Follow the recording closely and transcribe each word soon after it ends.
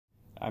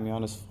I'm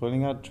Johannes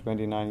Fröhlinger,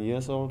 29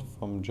 years old,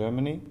 from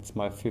Germany. It's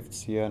my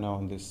 5th year now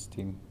in this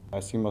team. I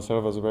see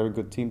myself as a very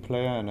good team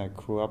player, and I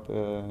grew up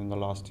in the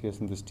last years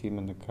in this team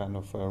in a kind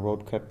of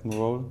road captain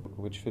role,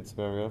 which fits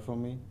very well for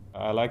me.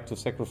 I like to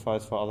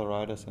sacrifice for other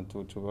riders and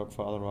to work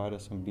for other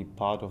riders and be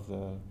part of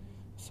the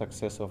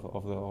success of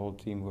the whole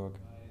teamwork.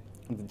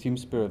 The team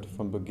spirit,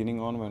 from beginning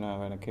on, when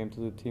I came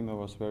to the team, I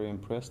was very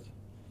impressed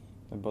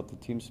about the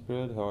team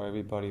spirit, how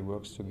everybody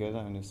works together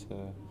and is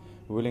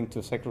willing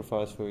to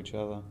sacrifice for each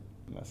other.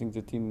 I think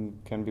the team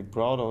can be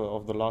proud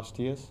of the last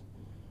years,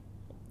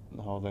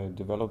 how they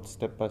developed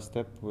step by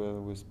step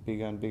with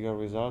bigger and bigger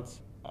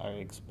results. I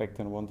expect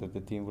and want that the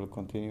team will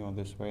continue on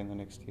this way in the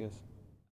next years.